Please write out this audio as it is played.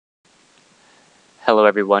Hello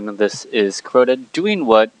everyone, this is Crota doing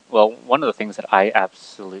one of the things that I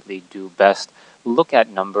absolutely do best, look at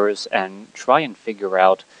numbers and try and figure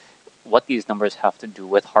out what these numbers have to do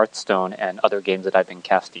with Hearthstone and other games that I've been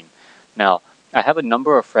casting. Now, I have a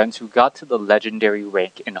number of friends who got to the legendary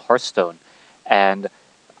rank in Hearthstone, and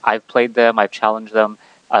I've played them, I've challenged them,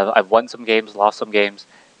 I've won some games, lost some games,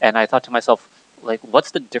 and I thought to myself, like,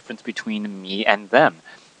 what's the difference between me and them?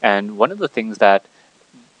 And one of the things that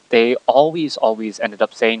they always ended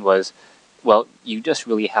up saying was, well, you just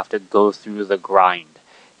really have to go through the grind.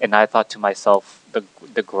 And I thought to myself,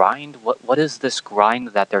 the grind? What is this grind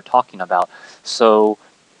that they're talking about? So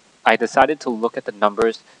I decided to look at the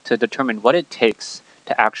numbers to determine what it takes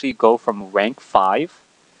to actually go from rank 5,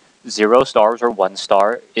 0 stars or 1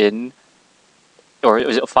 star in, or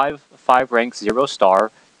is it five ranks 0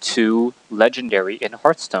 star to legendary in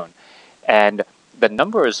Hearthstone. And the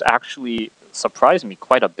numbers actually surprised me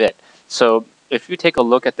quite a bit. So if you take a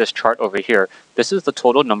look at this chart over here, this is the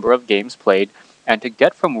total number of games played, and to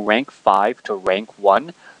get from rank 5 to rank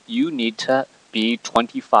 1, you need to be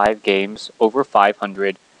 25 games over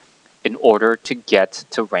 500 in order to get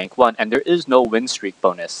to rank 1, and there is no win streak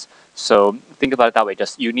bonus. So think about it that way.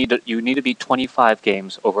 Just you need to be 25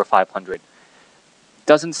 games over 500.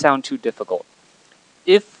 Doesn't sound too difficult.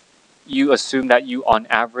 If you assume that you on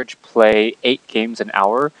average play 8 games an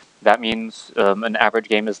hour, that means an average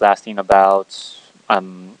game is lasting about I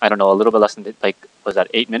don't know, a little bit less than, like, was that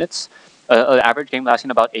 8 minutes? An average game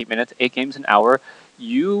lasting about 8 minutes, 8 games an hour.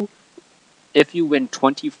 You If you win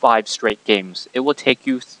 25 straight games, it will take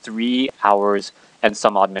you 3 hours and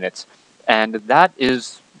some odd minutes, and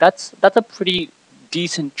that's a pretty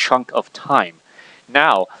decent chunk of time.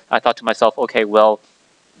 Now I thought to myself, okay, well,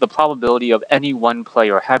 the probability of any one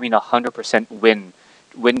player having 100%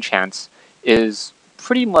 win chance is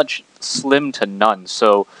pretty much slim to none.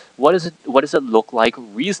 So what does it look like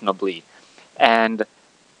reasonably? And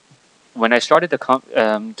when I started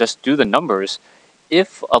to just do the numbers,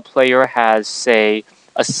 if a player has, say,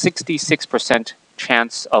 a 66%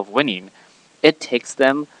 chance of winning, it takes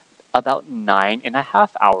them about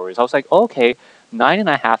 9.5 hours. I was like, okay,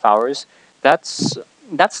 9.5 hours, that's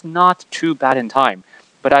not too bad in time.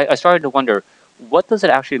 But I started to wonder, what does it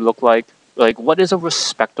actually look like? Like, what is a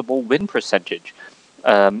respectable win percentage?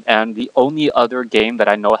 And the only other game that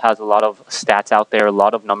I know has a lot of stats out there, a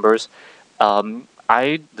lot of numbers,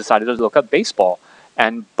 I decided to look at baseball.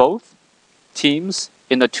 And both teams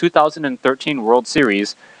in the 2013 World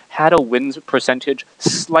Series had a win percentage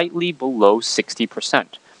slightly below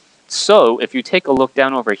 60%. So if you take a look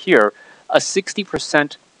down over here, a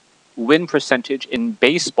 60% win percentage in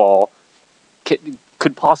baseball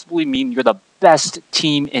could possibly mean you're the best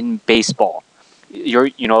team in baseball.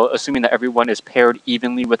 Assuming that everyone is paired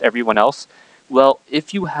evenly with everyone else. Well,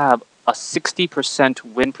 if you have a 60%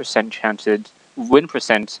 win percent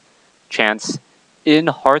chance in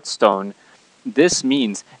Hearthstone, this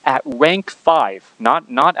means at rank 5,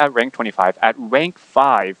 not at rank 25, at rank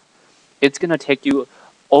 5, it's going to take you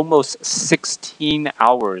almost 16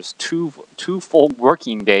 hours, two full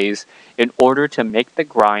working days, in order to make the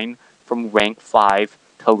grind from rank 5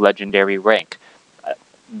 to legendary rank.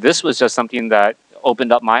 This was just something that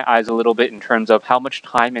opened up my eyes a little bit in terms of how much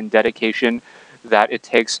time and dedication that it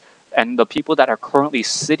takes, and the people that are currently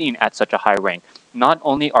sitting at such a high rank. Not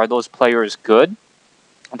only are those players good,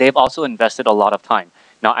 they've also invested a lot of time.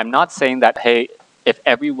 Now, I'm not saying that, hey, if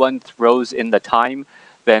everyone throws in the time,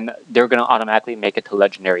 then they're going to automatically make it to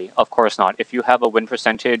legendary. Of course not. If you have a win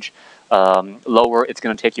percentage lower, it's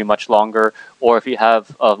going to take you much longer. Or if you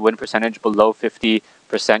have a win percentage below 50%,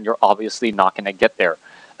 you're obviously not going to get there.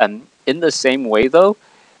 In the same way, though,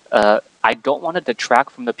 I don't want to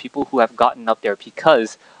detract from the people who have gotten up there,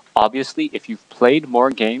 because obviously, if you've played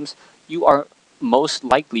more games, you are most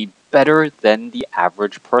likely better than the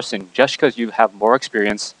average person, just because you have more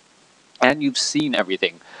experience and you've seen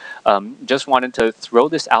everything. Just wanted to throw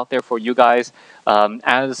this out there for you guys.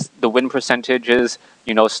 As the win percentages,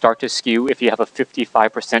 start to skew, if you have a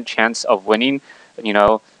 55% chance of winning,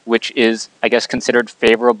 which is, I guess, considered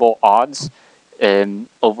favorable odds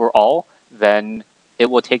overall, then it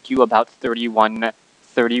will take you about 31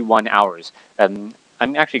 hours. I'm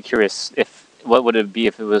actually curious what would it be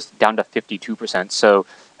if it was down to 52%. So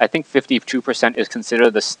I think 52% is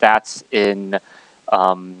considered the stats in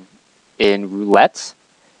roulette,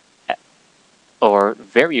 or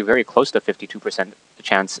very, very close to 52%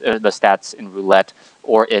 chance, the stats in roulette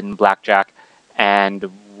or in blackjack. And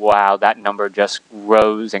wow, that number just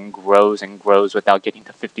grows and grows and grows without getting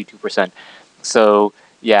to 52%. So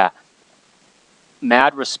yeah,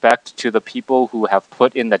 mad respect to the people who have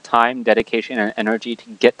put in the time, dedication, and energy to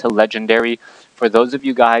get to Legendary. For those of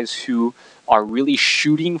you guys who are really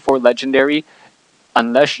shooting for Legendary,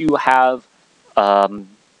 unless you have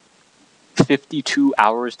 52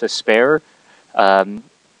 hours to spare, and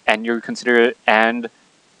you're considered, and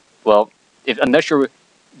well, unless you're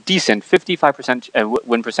decent, 55%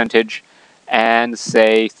 win percentage, and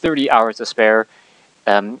say 30 hours to spare,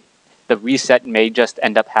 the reset may just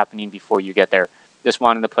end up happening before you get there. Just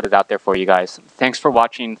wanted to put it out there for you guys. Thanks for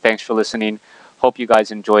watching. Thanks for listening. Hope you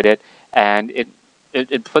guys enjoyed it. And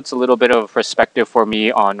it puts a little bit of perspective for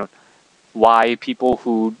me on why people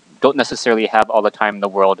who don't necessarily have all the time in the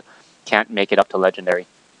world can't make it up to Legendary.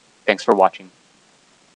 Thanks for watching.